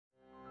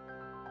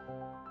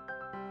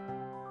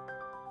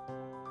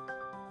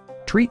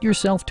Treat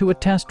yourself to a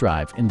test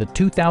drive in the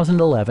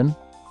 2011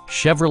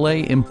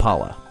 Chevrolet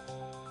Impala.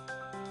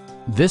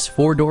 This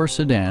four-door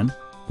sedan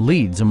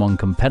leads among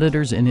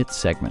competitors in its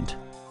segment.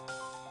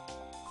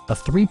 A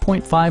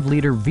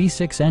 3.5-liter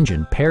V6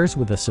 engine pairs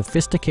with a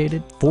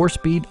sophisticated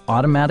 4-speed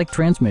automatic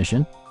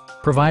transmission,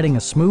 providing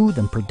a smooth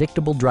and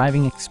predictable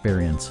driving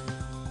experience.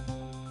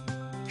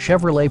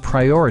 Chevrolet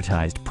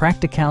prioritized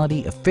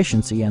practicality,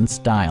 efficiency, and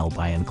style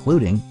by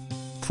including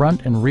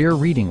front and rear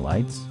reading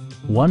lights,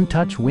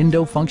 one-touch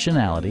window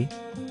functionality,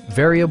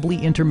 variably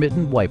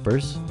intermittent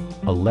wipers,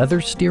 a leather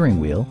steering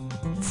wheel,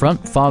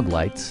 front fog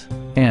lights,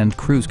 and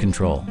cruise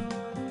control.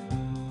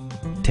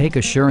 Take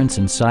assurance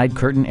in side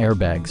curtain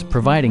airbags,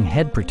 providing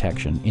head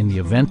protection in the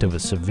event of a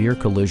severe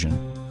collision.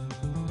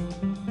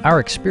 Our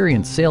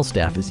experienced sales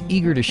staff is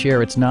eager to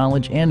share its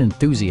knowledge and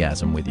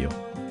enthusiasm with you.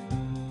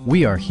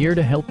 We are here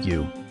to help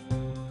you.